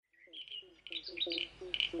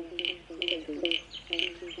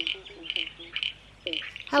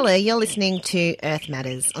Hello, you're listening to Earth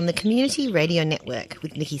Matters on the Community Radio Network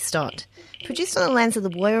with Nikki Stott, produced on the lands of the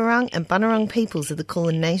Woiwurrung and Bunurong peoples of the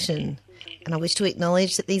Kulin Nation. And I wish to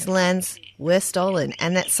acknowledge that these lands were stolen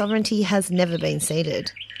and that sovereignty has never been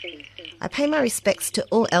ceded. I pay my respects to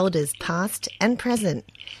all elders past and present,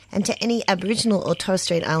 and to any Aboriginal or Torres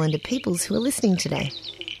Strait Islander peoples who are listening today.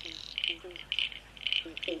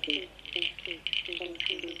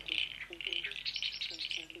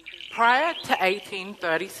 Prior to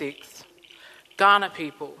 1836, Kaurna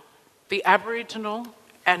people, the Aboriginal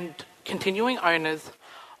and continuing owners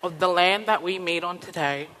of the land that we meet on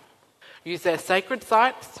today, used their sacred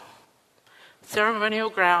sites, ceremonial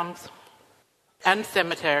grounds, and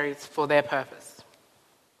cemeteries for their purpose.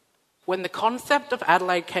 When the concept of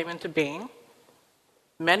Adelaide came into being,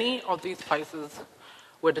 many of these places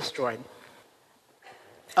were destroyed,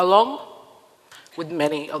 along with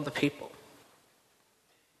many of the people.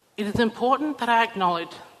 It is important that I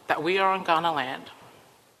acknowledge that we are on Kaurna land,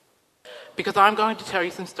 because I'm going to tell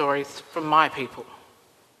you some stories from my people,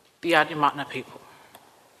 the Adyamatna people.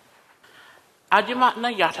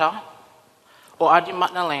 Adyamatna Yatta, or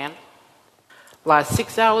Adyamatna land, lies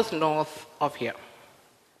 6 hours north of here,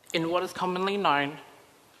 in what is commonly known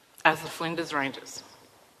as the Flinders Ranges.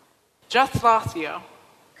 Just last year,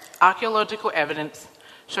 archaeological evidence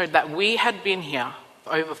showed that we had been here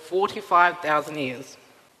for over 45,000 years.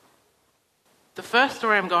 The first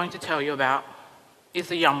story I'm going to tell you about is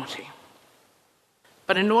the Yamuti.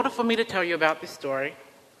 But in order for me to tell you about this story,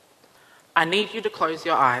 I need you to close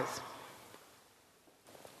your eyes.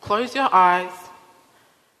 Close your eyes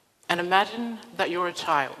and imagine that you're a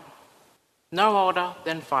child, no older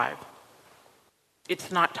than 5. It's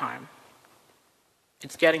nighttime.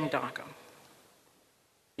 It's getting darker.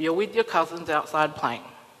 You're with your cousins outside playing.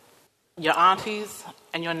 Your aunties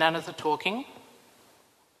and your nanas are talking.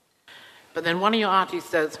 But then one of your aunties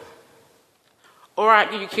says, "All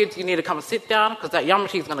right, you kids, you need to come and sit down because that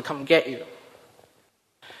Yamuti is going to come and get you."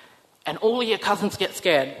 And all of your cousins get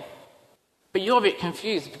scared. But you're a bit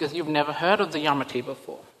confused because you've never heard of the Yamuti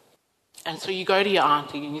before. And so you go to your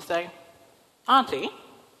auntie and you say, "Auntie,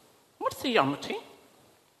 what's the Yamuti?"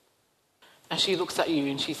 And she looks at you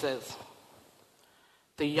and she says,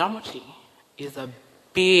 "The Yamuti is a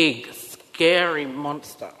big, scary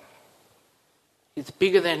monster. He's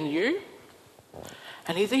bigger than you,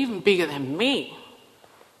 and he's even bigger than me.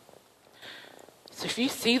 So if you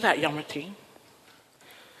see that Yamuti,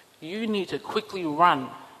 you need to quickly run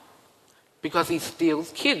because he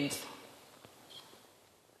steals kids.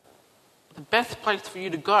 The best place for you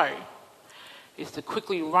to go is to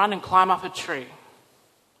quickly run and climb up a tree,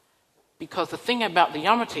 because the thing about the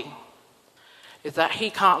Yamuti is that he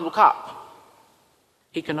can't look up.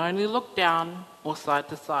 He can only look down or side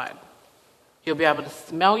to side. He'll be able to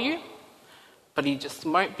smell you, but he just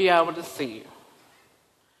won't be able to see you.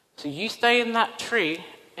 So you stay in that tree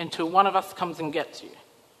until one of us comes and gets you."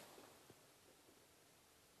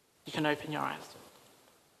 You can open your eyes.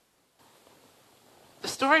 The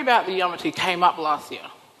story about the Yamuti came up last year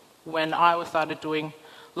when I started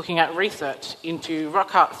looking at research into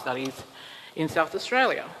rock art studies in South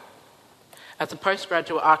Australia as a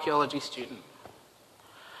postgraduate archaeology student.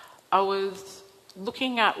 I was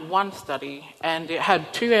looking at one study, and it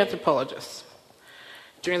had 2 anthropologists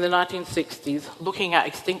during the 1960s looking at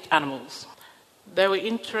extinct animals. They were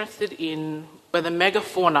interested in whether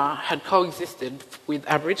megafauna had coexisted with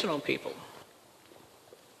Aboriginal people.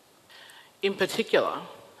 In particular,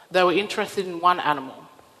 they were interested in one animal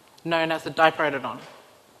known as the Diprotodon.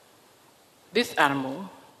 This animal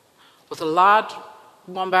was a large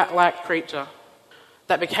wombat-like creature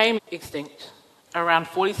that became extinct around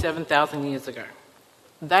 47,000 years ago.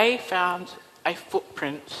 They found a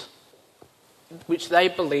footprint which they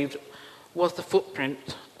believed was the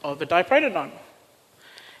footprint of a Diprotodon.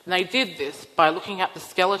 And they did this by looking at the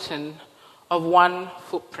skeleton of one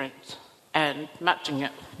footprint and matching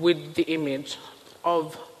it with the image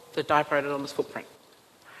of the Diprotodon's footprint.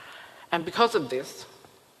 And because of this,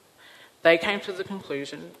 they came to the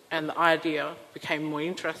conclusion, and the idea became more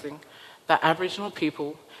interesting, that Aboriginal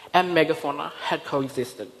people and megafauna had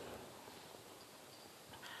coexisted.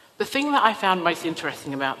 The thing that I found most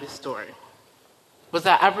interesting about this story was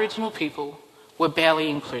that Aboriginal people were barely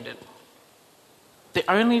included. The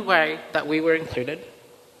only way that we were included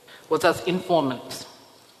was as informants.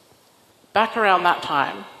 Back around that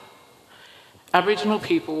time, Aboriginal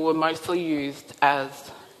people were mostly used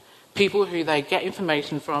as people who they get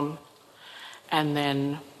information from and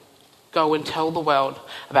then go and tell the world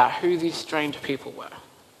about who these strange people were.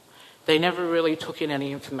 They never really took in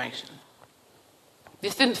any information.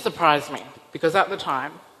 This didn't surprise me because at the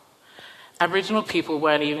time, Aboriginal people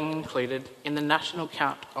weren't even included in the national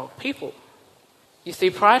count of people. You see,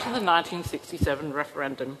 prior to the 1967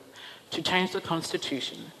 referendum to change the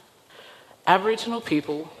constitution, Aboriginal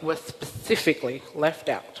people were specifically left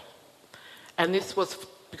out. And this was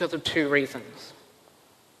because of two reasons.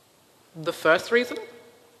 The first reason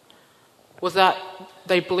was that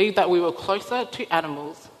they believed that we were closer to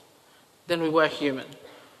animals than we were human.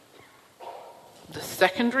 The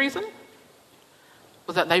second reason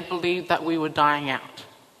was that they believed that we were dying out,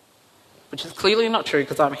 which is clearly not true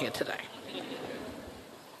because I'm here today.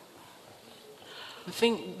 The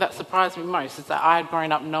thing that surprised me most is that I had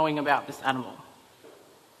grown up knowing about this animal.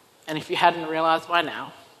 And if you hadn't realised by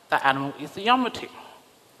now, that animal is the Yamato.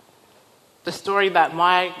 The story that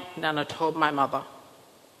my nana told my mother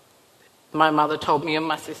told me and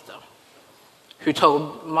my sister, who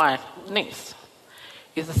told my niece,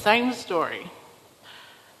 is the same story,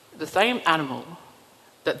 the same animal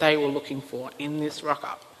that they were looking for in this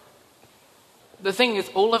rock-up. The thing is,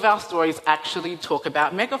 all of our stories actually talk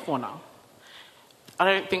about megafauna. I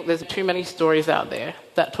don't think there's too many stories out there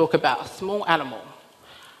that talk about a small animal.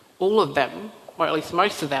 All of them, or at least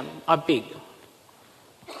most of them, are big,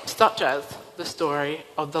 such as the story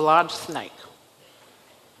of the large snake.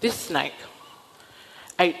 This snake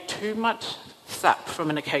ate too much sap from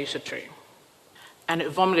an acacia tree, and it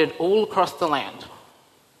vomited all across the land.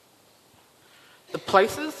 The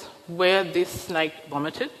places where this snake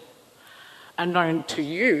vomited are known to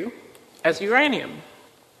you as uranium.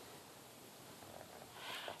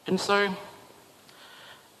 And so,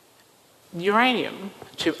 uranium,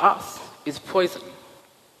 to us, is poison.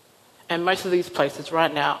 And most of these places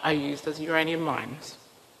right now are used as uranium mines.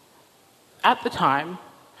 At the time,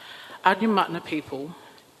 Adnyamathanha people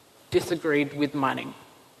disagreed with mining.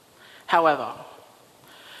 However,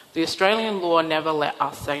 the Australian law never let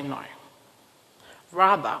us say no.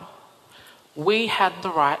 Rather, we had the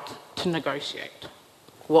right to negotiate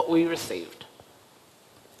what we received.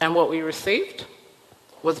 And what we received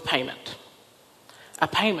was payment. A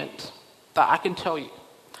payment that I can tell you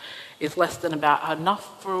is less than about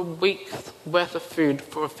enough for a week's worth of food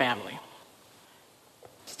for a family.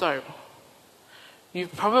 So,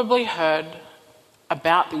 you've probably heard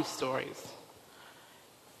about these stories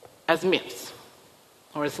as myths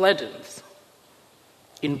or as legends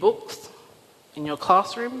in books, in your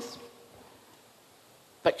classrooms.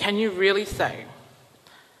 But can you really say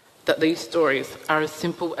that these stories are as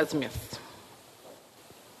simple as myths?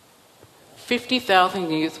 50,000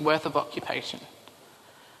 years worth of occupation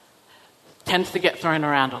tends to get thrown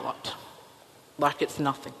around a lot, like it's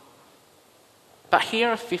nothing. But here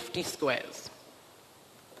are 50 squares,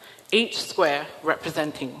 each square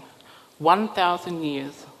representing 1,000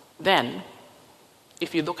 years. Then,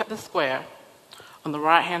 if you look at the square on the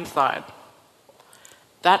right-hand side,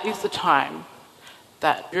 that is the time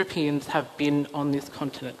that Europeans have been on this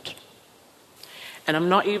continent. And I'm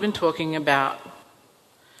not even talking about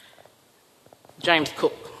James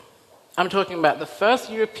Cook. I'm talking about the first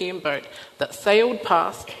European boat that sailed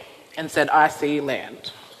past and said, "I see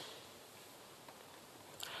land."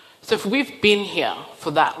 So if we've been here for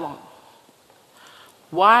that long,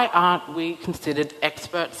 why aren't we considered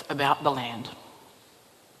experts about the land?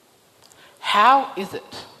 How is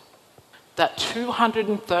it that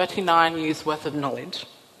 239 years worth of knowledge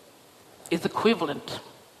is equivalent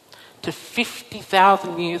to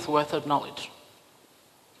 50,000 years worth of knowledge?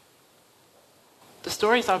 The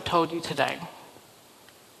stories I've told you today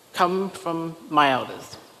come from my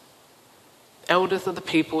elders. Elders are the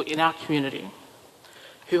people in our community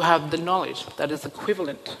who have the knowledge that is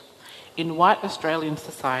equivalent in white Australian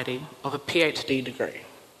society of a PhD degree,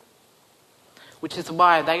 which is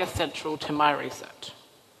why they are central to my research.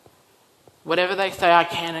 Whatever they say I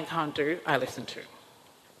can and can't do, I listen to.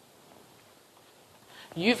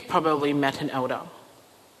 You've probably met an elder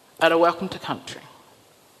at a Welcome to Country.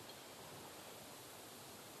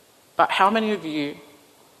 But how many of you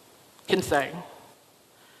can say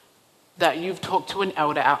that you've talked to an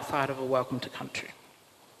elder outside of a Welcome to Country?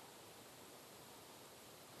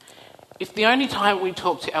 If the only time we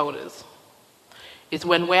talk to elders is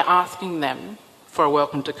when we're asking them for a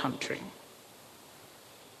Welcome to Country,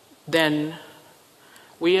 then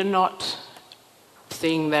we are not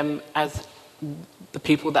seeing them as the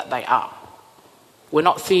people that they are. We're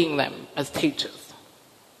not seeing them as teachers,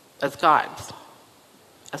 as guides,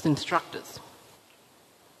 as instructors.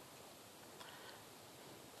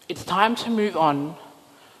 It's time to move on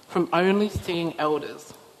from only seeing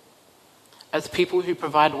elders as people who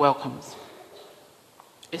provide welcomes.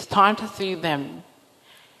 It's time to see them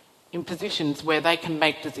in positions where they can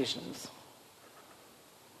make decisions.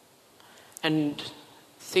 and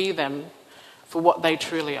see them for what they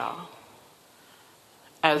truly are,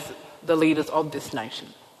 as the leaders of this nation.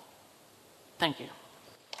 Thank you.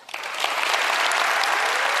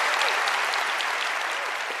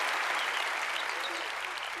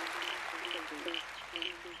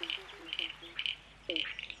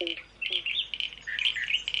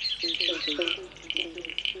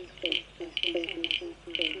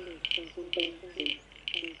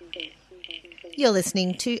 You're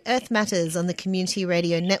listening to Earth Matters on the Community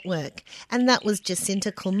Radio Network, and that was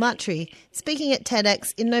Jacinta Kulmatri speaking at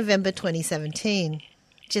TEDx in November 2017.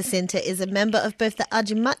 Jacinta is a member of both the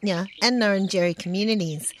Adjamatnya and Ngarrindjeri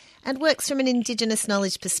communities and works from an Indigenous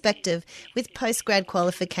knowledge perspective with postgrad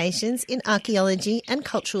qualifications in archaeology and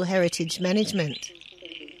cultural heritage management.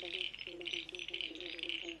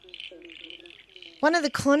 One of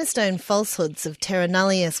the cornerstone falsehoods of Terra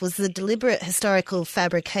Nullius was the deliberate historical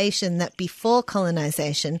fabrication that before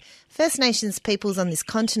colonisation, First Nations peoples on this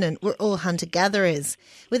continent were all hunter-gatherers,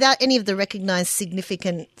 without any of the recognised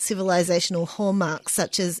significant civilisational hallmarks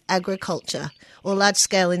such as agriculture or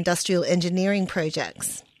large-scale industrial engineering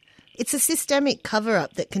projects. It's a systemic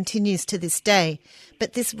cover-up that continues to this day,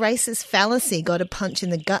 but this racist fallacy got a punch in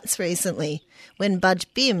the guts recently when Budj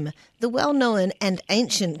Bim, the well-known and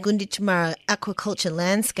ancient Gunditjmara aquaculture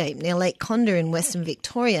landscape near Lake Condah in Western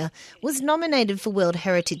Victoria, was nominated for World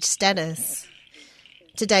Heritage status.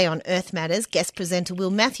 Today on Earth Matters, guest presenter Will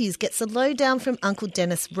Matthews gets a lowdown from Uncle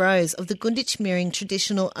Dennis Rose of the Gunditjmering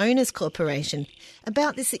Traditional Owners Corporation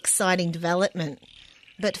about this exciting development.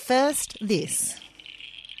 But first, this.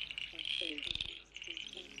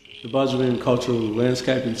 The Budj Bim cultural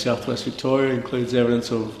landscape in southwest Victoria includes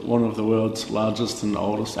evidence of one of the world's largest and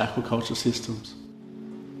oldest aquaculture systems.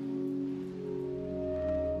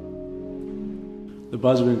 The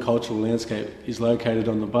Budj Bim cultural landscape is located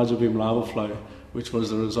on the Budj Bim lava flow, which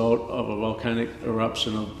was the result of a volcanic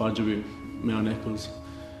eruption of Budj Bim, Mount Eccles,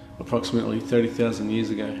 approximately 30,000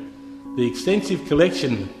 years ago. The extensive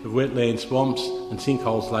collection of wetland swamps and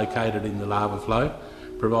sinkholes located in the lava flow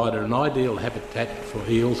provided an ideal habitat for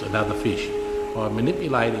eels and other fish by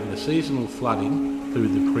manipulating the seasonal flooding through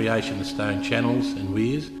the creation of stone channels and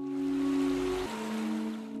weirs.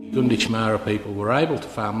 Gunditjmara people were able to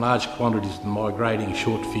farm large quantities of migrating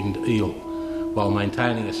short-finned eel while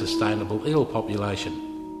maintaining a sustainable eel population.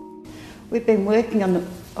 We've been working on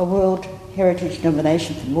a World Heritage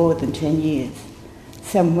nomination for more than 10 years.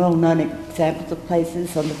 Some well-known examples of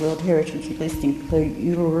places on the World Heritage list include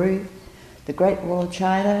Uluru, the Great Wall of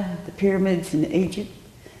China, the pyramids in Egypt.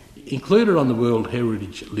 Included on the World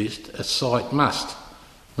Heritage list, a site must,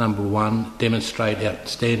 number one, demonstrate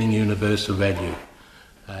outstanding universal value.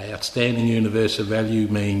 Outstanding universal value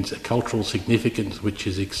means a cultural significance which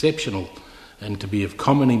is exceptional and to be of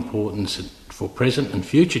common importance for present and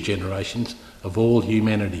future generations of all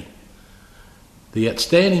humanity. The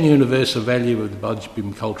outstanding universal value of the Budj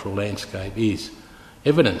Bim cultural landscape is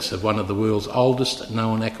evidence of one of the world's oldest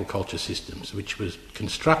known aquaculture systems, which was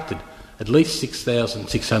constructed at least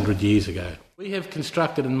 6,600 years ago. We have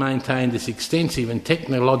constructed and maintained this extensive and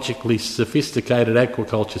technologically sophisticated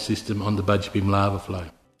aquaculture system on the Budj Bim lava flow.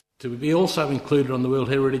 To be also included on the World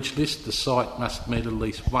Heritage list, the site must meet at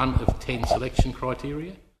least one of 10 selection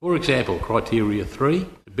criteria. For example, criteria 3,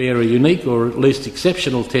 to bear a unique or at least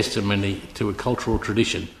exceptional testimony to a cultural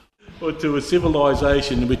tradition or to a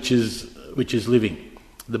civilisation which is living.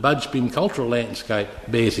 The Budj Bim cultural landscape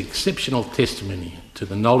bears exceptional testimony to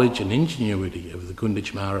the knowledge and ingenuity of the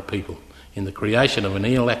Gunditjmara people in the creation of an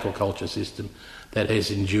eel aquaculture system that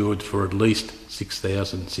has endured for at least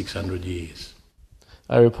 6,600 years.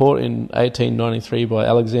 A report in 1893 by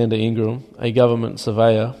Alexander Ingram, a government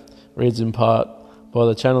surveyor, reads in part, "By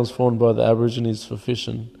the channels formed by the Aborigines for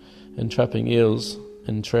fishing and trapping eels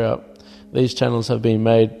and trout, these channels have been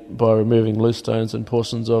made by removing loose stones and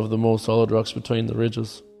portions of the more solid rocks between the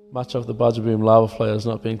ridges. Much of the Budj Bim lava flow has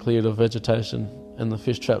not been cleared of vegetation, and the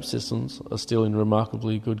fish trap systems are still in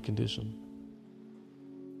remarkably good condition."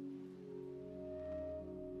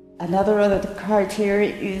 Another of the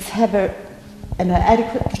criteria is have an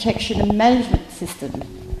adequate protection and management system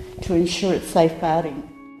to ensure its safeguarding.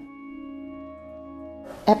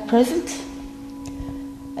 At present,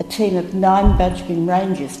 a team of 9 Budj Bim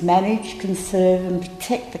rangers manage, conserve and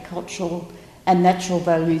protect the cultural and natural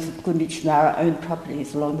values of Gunditjmara-owned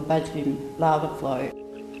properties along the Budj Bim lava flow.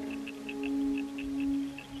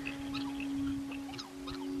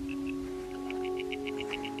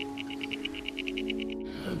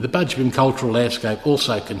 The Budj Bim cultural landscape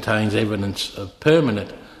also contains evidence of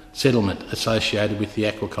permanent settlement associated with the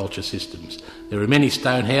aquaculture systems. There are many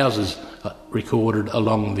stone houses recorded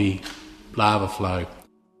along the lava flow.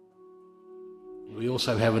 We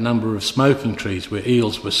also have a number of smoking trees where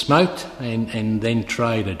eels were smoked and then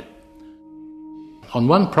traded. On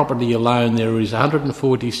one property alone, there is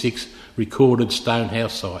 146 recorded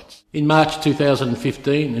stonehouse sites. In March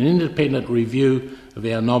 2015, an independent review of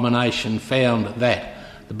our nomination found that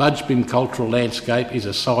the Budgebim Cultural Landscape is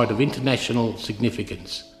a site of international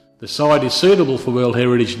significance. The site is suitable for World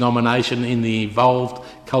Heritage nomination in the Evolved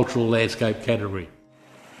Cultural Landscape category.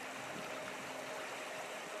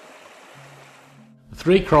 The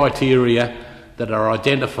three criteria that are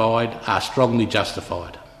identified are strongly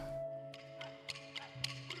justified.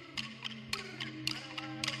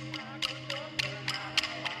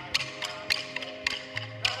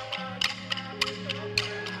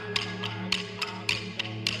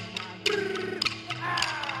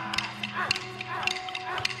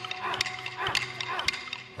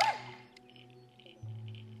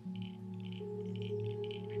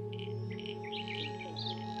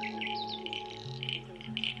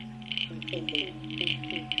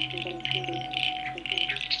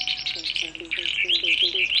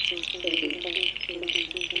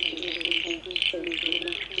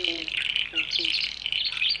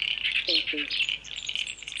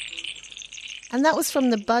 And that was from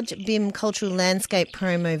the Budgebim Cultural Landscape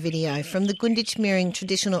promo video from the Gunditj Miring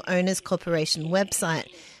Traditional Owners Corporation website,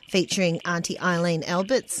 featuring Auntie Eileen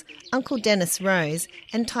Alberts, Uncle Dennis Rose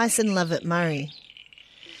and Tyson Lovett Murray.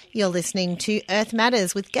 You're listening to Earth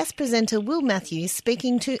Matters with guest presenter Will Matthews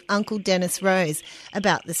speaking to Uncle Dennis Rose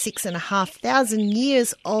about the 6,500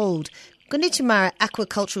 years old Gunditjmara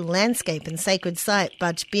Aquacultural Landscape and Sacred Site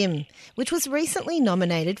Budgebim, which was recently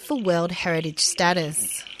nominated for World Heritage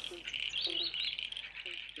status.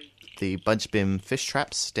 The Budgebim fish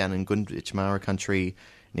traps down in Gunditjmara country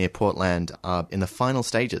near Portland are in the final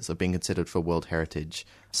stages of being considered for World Heritage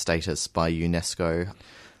status by UNESCO.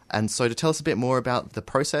 And so to tell us a bit more about the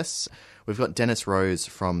process, we've got Dennis Rose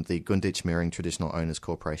from the Gunditj Miring Traditional Owners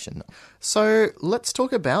Corporation. So let's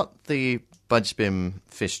talk about the Budgebim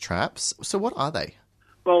fish traps. So what are they?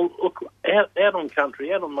 Well, look, out on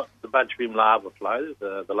country, out on the Budgebim lava flow,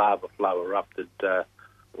 the lava flow erupted,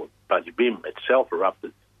 or Budgebim itself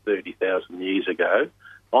erupted 30,000 years ago.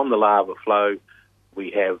 On the lava flow, we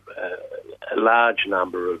have a large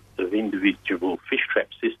number of individual fish trap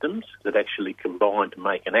systems that actually combine to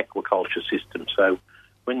make an aquaculture system. So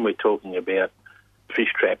when we're talking about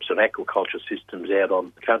fish traps and aquaculture systems out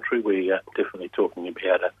on the country, we are definitely talking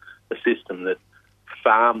about a system that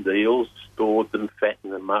farmed eels, stored them,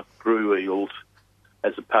 fattened them up, grew eels,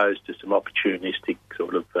 as opposed to some opportunistic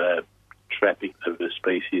sort of trapping of the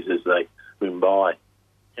species as they swim by.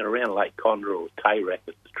 And around Lake Condra, or Tayrak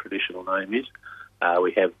as the traditional name is,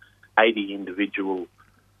 we have 80 individual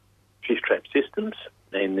fish trap systems,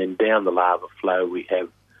 and then down the lava flow we have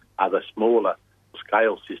other smaller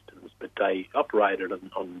scale systems, but they operated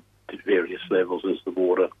on various levels as the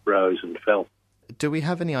water rose and fell. Do we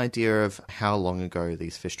have any idea of how long ago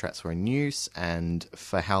these fish traps were in use and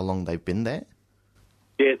for how long they've been there?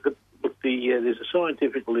 Yeah, there's a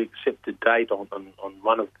scientifically accepted date on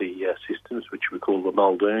one of the systems, which we call the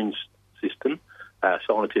Muldoon's system,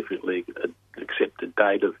 scientifically accepted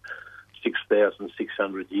date of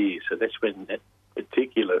 6,600 years. So that's when that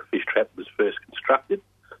particular fish trap was first constructed,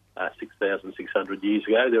 6,600 years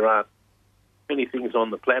ago. There aren't many things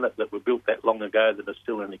on the planet that were built that long ago that are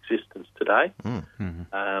still in existence today.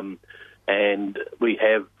 Mm-hmm. And we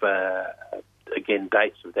have, again,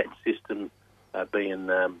 dates of that system being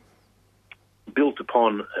built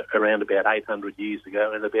upon around about 800 years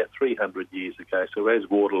ago and about 300 years ago. So as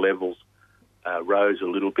water levels rose a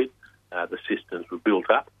little bit, the systems were built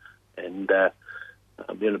up, and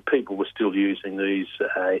people were still using these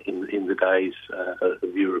in the days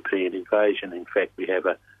of European invasion. In fact, we have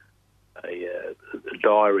a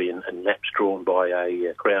diary and maps drawn by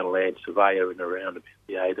a Crown Land surveyor in around about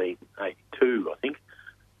the 1882, I think.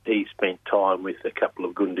 He spent time with a couple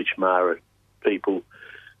of Gunditjmara people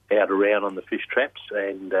out around on the fish traps,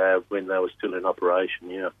 and when they were still in operation,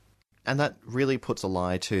 yeah. And that really puts a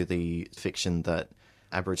lie to the fiction that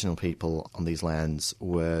Aboriginal people on these lands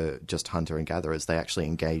were just hunter and gatherers. They actually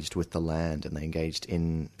engaged with the land and they engaged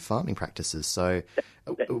in farming practices. So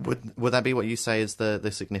would that be what you say is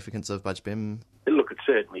the significance of Budgebim? Look, it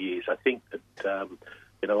certainly is. I think that,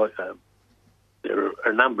 there are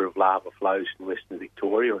a number of lava flows in Western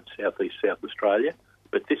Victoria and southeast South Australia,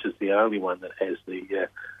 but this is the only one that has the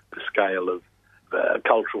scale of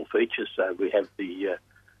cultural features. So we have the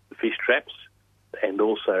fish traps and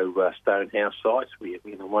also stonehouse sites. We have,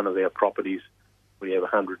 one of our properties, we have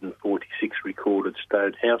 146 recorded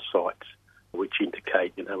stonehouse sites, which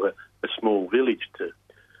indicate, a small village. To,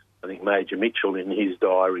 I think Major Mitchell in his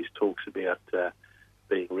diaries talks about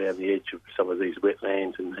around the edge of some of these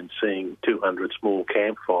wetlands and seeing 200 small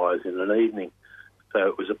campfires in an evening. So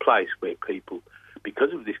it was a place where people,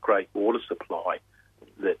 because of this great water supply,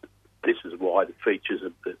 that this is why the features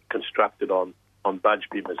are constructed on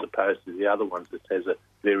Budgebim as opposed to the other ones. It has a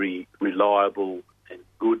very reliable and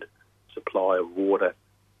good supply of water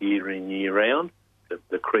year in, year round.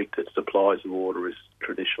 The creek that supplies the water, its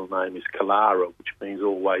traditional name is Kalara, which means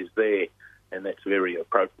always there, and that's a very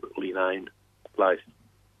appropriately named place.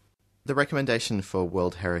 The recommendation for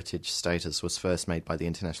World Heritage status was first made by the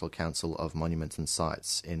International Council of Monuments and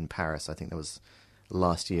Sites in Paris. I think that was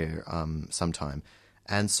last year sometime.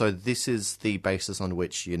 And so this is the basis on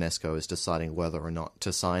which UNESCO is deciding whether or not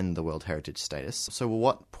to sign the World Heritage status. So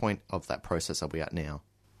what point of that process are we at now?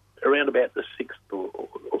 Around about the 6th or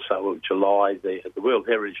so of July, the World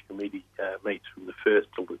Heritage Committee meets from the 1st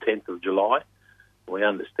till the 10th of July. We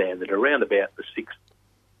understand that around about the 6th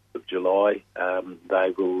of July,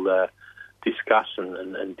 they will discuss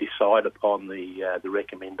and decide upon the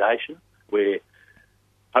recommendation. We're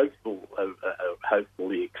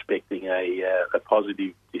hopefully expecting a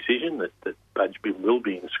positive decision that Budgebim will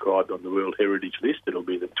be inscribed on the World Heritage List. It'll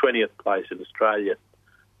be the 20th place in Australia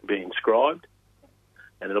to be inscribed,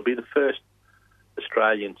 and it'll be the first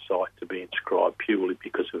Australian site to be inscribed purely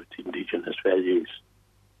because of its Indigenous values.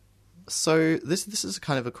 So this is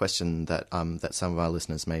kind of a question that that some of our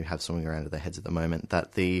listeners may have swimming around in their heads at the moment,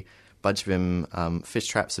 that the Budgebim fish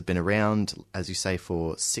traps have been around, as you say,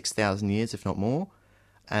 for 6,000 years, if not more,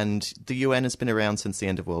 and the UN has been around since the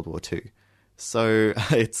end of World War II. So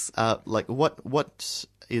it's what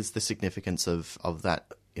is the significance of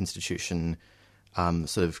that institution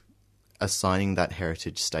sort of assigning that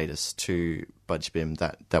heritage status to Budgebim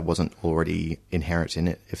that wasn't already inherent in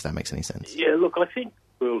it, if that makes any sense? Yeah, look, I think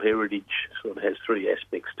World Heritage sort of has three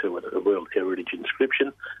aspects to it, a World Heritage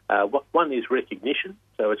inscription. One is recognition,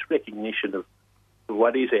 so it's recognition of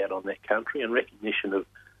what is out on that country and recognition of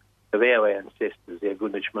our ancestors, our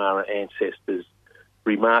Gunditjmara ancestors'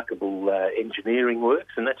 remarkable engineering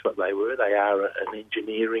works, and that's what they were. They are an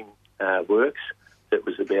engineering works that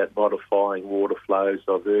was about modifying water flows,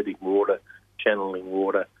 diverting water, channeling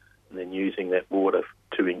water, and then using that water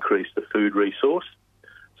to increase the food resource.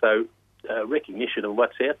 So recognition of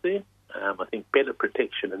what's out there. I think better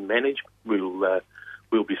protection and management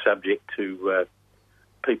will be subject to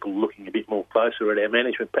people looking a bit more closer at our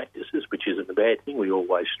management practices, which isn't a bad thing. We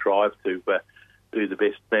always strive to do the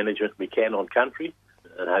best management we can on country,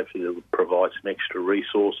 and hopefully it will provide some extra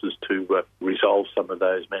resources to resolve some of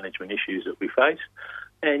those management issues that we face.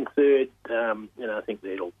 And third, I think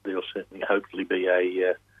there'll certainly hopefully be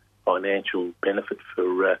a financial benefit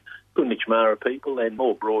for Gunditjmara people and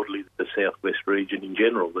more broadly the southwest region in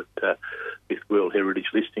general, that with World Heritage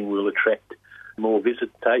listing will attract more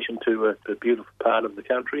visitation to a beautiful part of the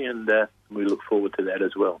country, and we look forward to that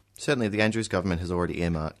as well. Certainly the Andrews government has already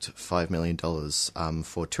earmarked $5 million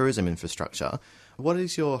for tourism infrastructure. What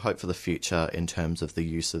is your hope for the future in terms of the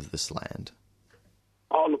use of this land?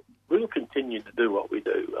 Oh, look, we'll continue to do what we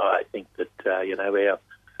do. I think that, our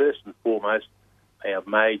first and foremost, our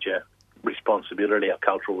major responsibility, our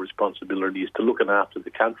cultural responsibility is to look after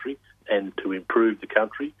the country and to improve the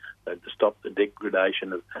country, to stop the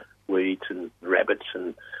degradation of weeds and rabbits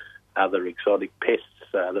and other exotic pests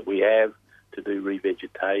that we have, to do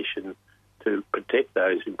revegetation, to protect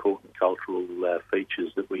those important cultural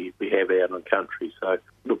features that we have out on country. So,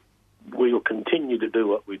 look, we'll continue to do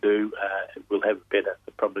what we do. We'll have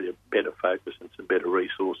probably a better focus and some better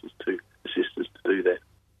resources to assist us to do that.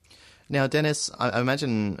 Now, Dennis, I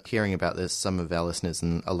imagine hearing about this, some of our listeners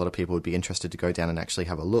and a lot of people would be interested to go down and actually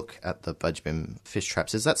have a look at the Budgebim fish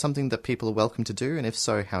traps. Is that something that people are welcome to do? And if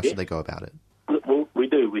so, how should they go about it? Well, we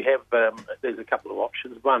do. We have, there's a couple of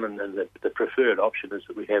options. One, and the preferred option is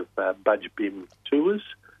that we have Budgebim tours.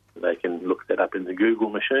 They can look that up in the Google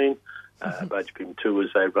machine. Budgebim tours,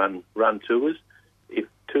 they run tours. If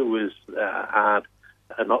tours aren't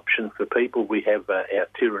an option for people, we have our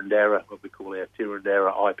Tirundara, what we call our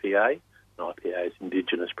Tirundara IPA. An IPA is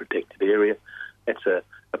Indigenous Protected Area. That's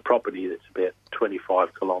a property that's about 25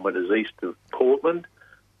 kilometres east of Portland,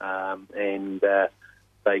 and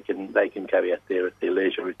they can go out there at their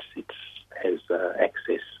leisure. It has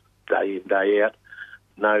access day in, day out.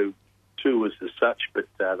 No tours as such, but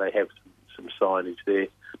they have some signage there.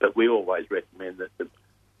 But we always recommend that the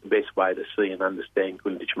best way to see and understand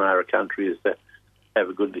Gunditjmara country is to have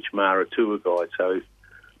a Gunditjmara tour guide. So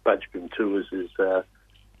Budgebim Tours is the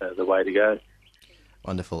way to go.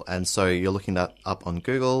 Wonderful. And so you're looking that up on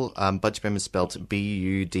Google. Budgebim is spelled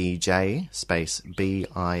B-U-D-J space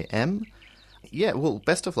B-I-M. Yeah, well,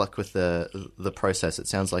 best of luck with the process. It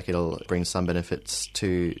sounds like it'll bring some benefits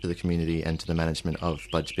to the community and to the management of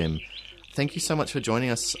Budge Bim. Thank you so much for joining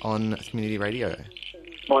us on Community Radio.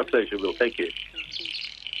 My pleasure, Will. Thank you.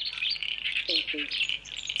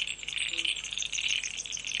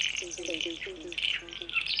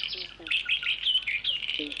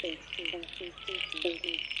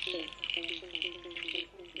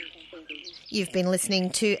 You've been listening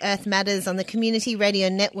to Earth Matters on the Community Radio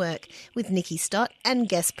Network with Nikki Stott and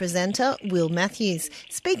guest presenter Will Matthews,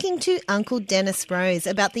 speaking to Uncle Dennis Rose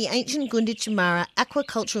about the ancient Gunditjmara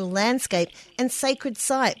aquacultural landscape and sacred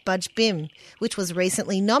site Budge Bim, which was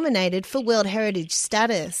recently nominated for World Heritage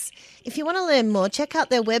status. If you want to learn more, check out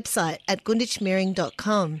their website at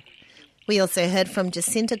gunditjmiring.com. We also heard from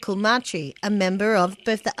Jacinta Kulmatri, a member of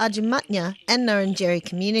both the Adjamatnya and Nurrunjeri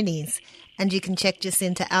communities. And you can check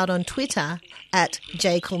Jacinta out on Twitter at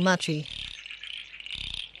jkulmatri.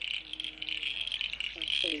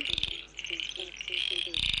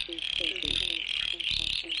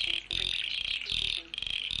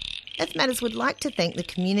 Earth Matters would like to thank the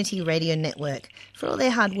Community Radio Network for all their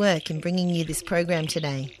hard work in bringing you this program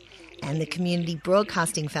today, and the Community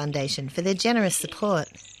Broadcasting Foundation for their generous support.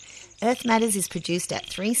 Earth Matters is produced at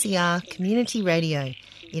 3CR Community Radio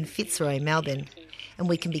in Fitzroy, Melbourne, and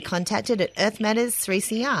we can be contacted at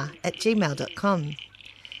earthmatters3cr@gmail.com.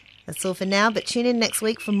 That's all for now, but tune in next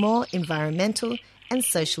week for more environmental and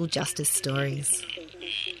social justice stories.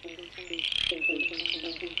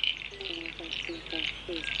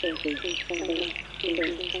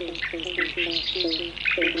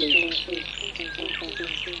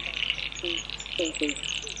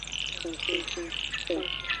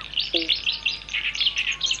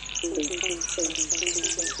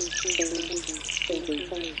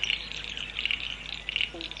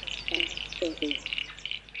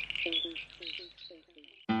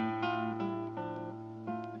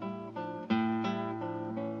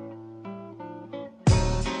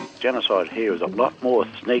 Genocide here is a lot more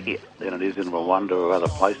sneaky than it is in Rwanda or other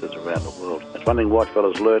places around the world. It's one thing white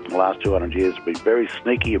fellas learnt in the last 200 years, to be very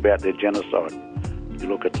sneaky about their genocide. You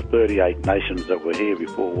look at the 38 nations that were here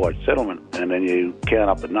before white settlement, and then you count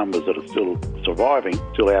up the numbers that are still surviving,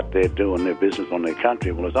 still out there doing their business on their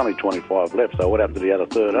country. Well, there's only 25 left, so what happened to the other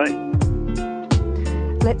 13?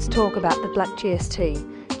 Let's talk about the Black GST.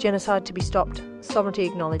 Genocide to be stopped, sovereignty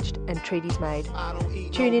acknowledged and treaties made.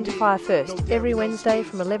 Tune in to Fire First every Wednesday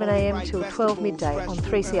from 11am till 12 midday on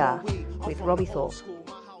 3CR with Robbie Thorpe.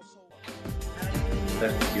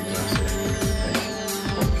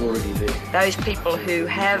 Those people who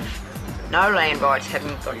have no land rights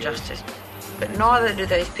haven't got justice, but neither do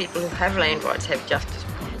those people who have land rights have justice.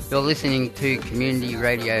 You're listening to Community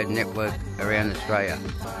Radio Network around Australia,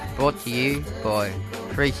 brought to you by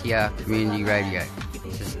 3CR Community Radio.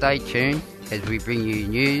 So stay tuned as we bring you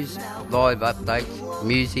news, live updates,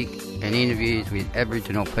 music and interviews with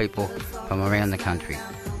Aboriginal people from around the country.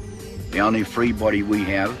 The only free body we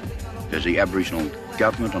have is the Aboriginal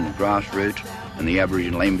government on the grassroots and the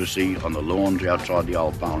Aboriginal embassy on the lawns outside the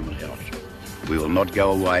old Parliament House. We will not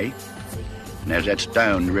go away, and as that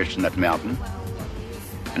stone rests in that mountain,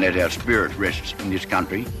 and as our spirit rests in this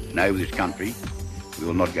country and over this country, we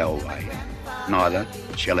will not go away. Neither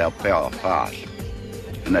shall our power pass,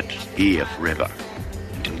 and that's here forever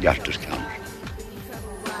until justice comes.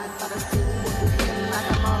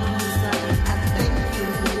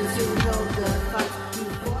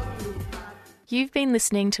 You've been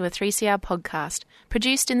listening to a 3CR podcast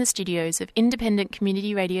produced in the studios of independent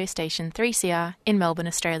community radio station 3CR in Melbourne,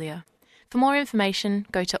 Australia. For more information,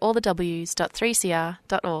 go to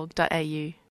allthews.3cr.org.au.